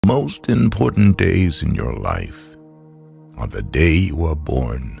Most important days in your life are the day you are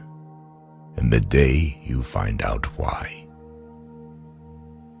born and the day you find out why.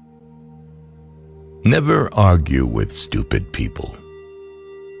 Never argue with stupid people.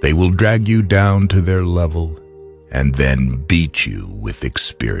 They will drag you down to their level and then beat you with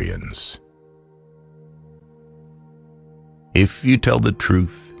experience. If you tell the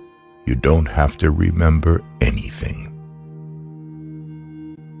truth, you don't have to remember anything.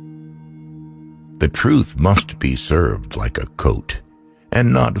 The truth must be served like a coat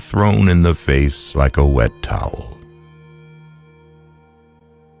and not thrown in the face like a wet towel.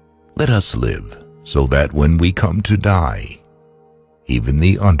 Let us live so that when we come to die, even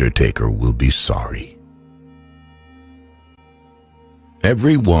the undertaker will be sorry.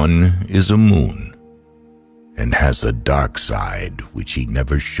 Everyone is a moon and has a dark side which he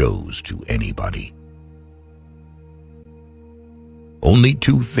never shows to anybody. Only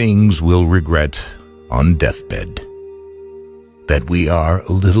two things we'll regret on deathbed: that we are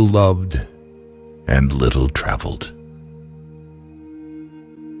a little loved and little traveled.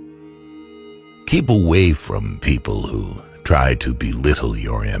 Keep away from people who try to belittle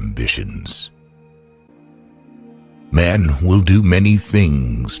your ambitions. Man will do many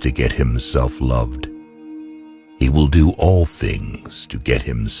things to get himself loved. He will do all things to get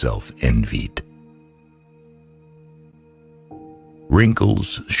himself envied.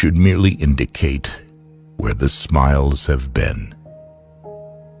 Wrinkles should merely indicate where the smiles have been.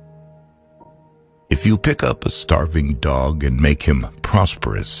 If you pick up a starving dog and make him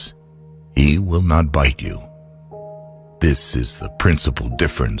prosperous, he will not bite you. This is the principal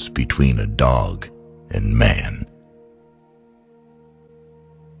difference between a dog and man.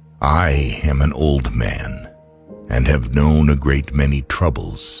 I am an old man and have known a great many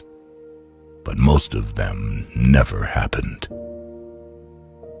troubles, but most of them never happened.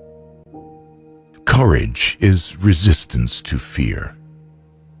 Courage is resistance to fear,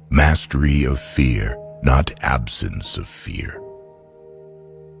 mastery of fear, not absence of fear.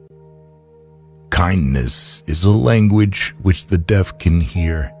 Kindness is a language which the deaf can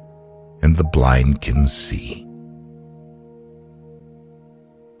hear and the blind can see.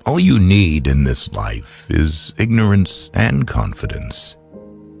 All you need in this life is ignorance and confidence.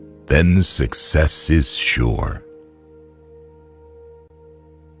 Then success is sure.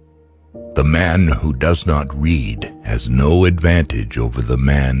 The man who does not read has no advantage over the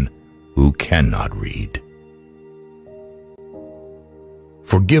man who cannot read.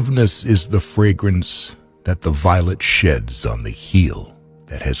 Forgiveness is the fragrance that the violet sheds on the heel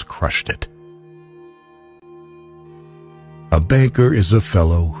that has crushed it. A banker is a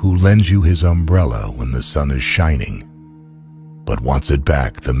fellow who lends you his umbrella when the sun is shining, but wants it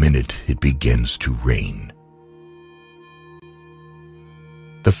back the minute it begins to rain.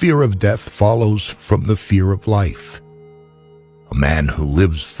 The fear of death follows from the fear of life. A man who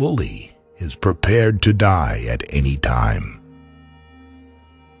lives fully is prepared to die at any time.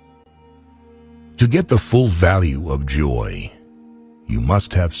 To get the full value of joy, you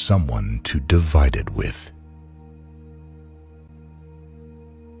must have someone to divide it with.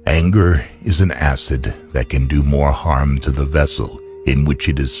 Anger is an acid that can do more harm to the vessel in which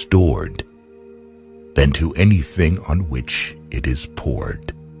it is stored than to anything on which it is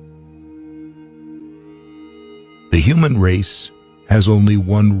poured. The human race has only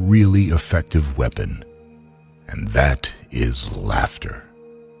one really effective weapon, and that is laughter.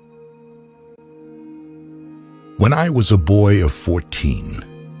 When I was a boy of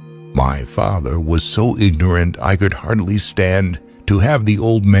 14, my father was so ignorant I could hardly stand to have the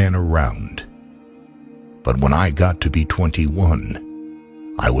old man around. But when I got to be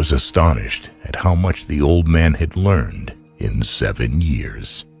 21, I was astonished at how much the old man had learned in 7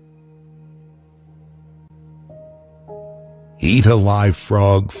 years. Eat a live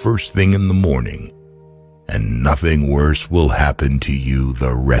frog first thing in the morning, and nothing worse will happen to you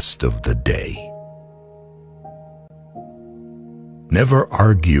the rest of the day. Never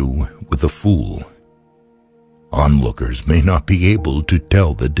argue with a fool. Onlookers may not be able to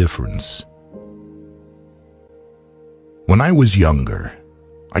tell the difference. When I was younger,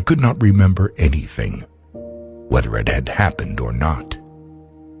 I could not remember anything, whether it had happened or not.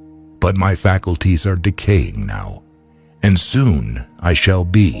 But my faculties are decaying now, and soon I shall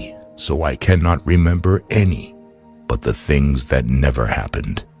be, so I cannot remember any but the things that never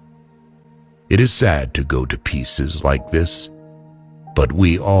happened. It is sad to go to pieces like this, but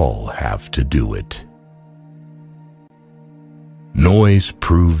we all have to do it. Noise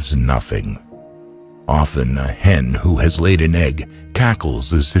proves nothing. Often a hen who has laid an egg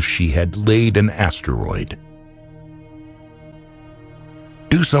cackles as if she had laid an asteroid.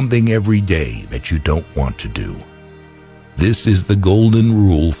 Do something every day that you don't want to do. This is the golden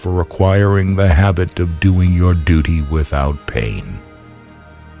rule for acquiring the habit of doing your duty without pain.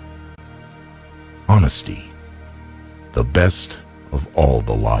 Honesty, the best of all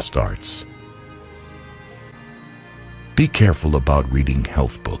the lost arts. Be careful about reading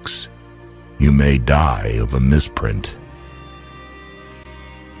health books. You may die of a misprint.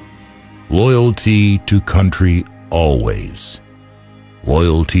 Loyalty to country always.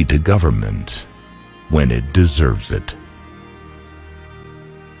 Loyalty to government when it deserves it.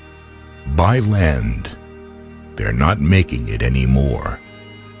 Buy land. They're not making it anymore.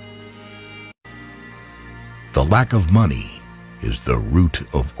 The lack of money is the root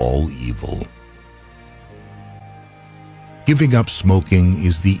of all evil. Giving up smoking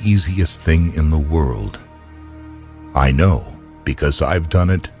is the easiest thing in the world. I know, because I've done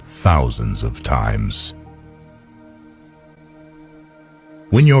it thousands of times.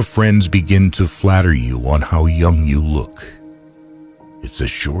 When your friends begin to flatter you on how young you look, it's a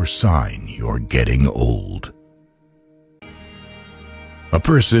sure sign you're getting old. A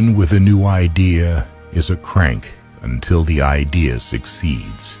person with a new idea is a crank until the idea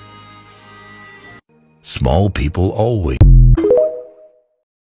succeeds. Small people always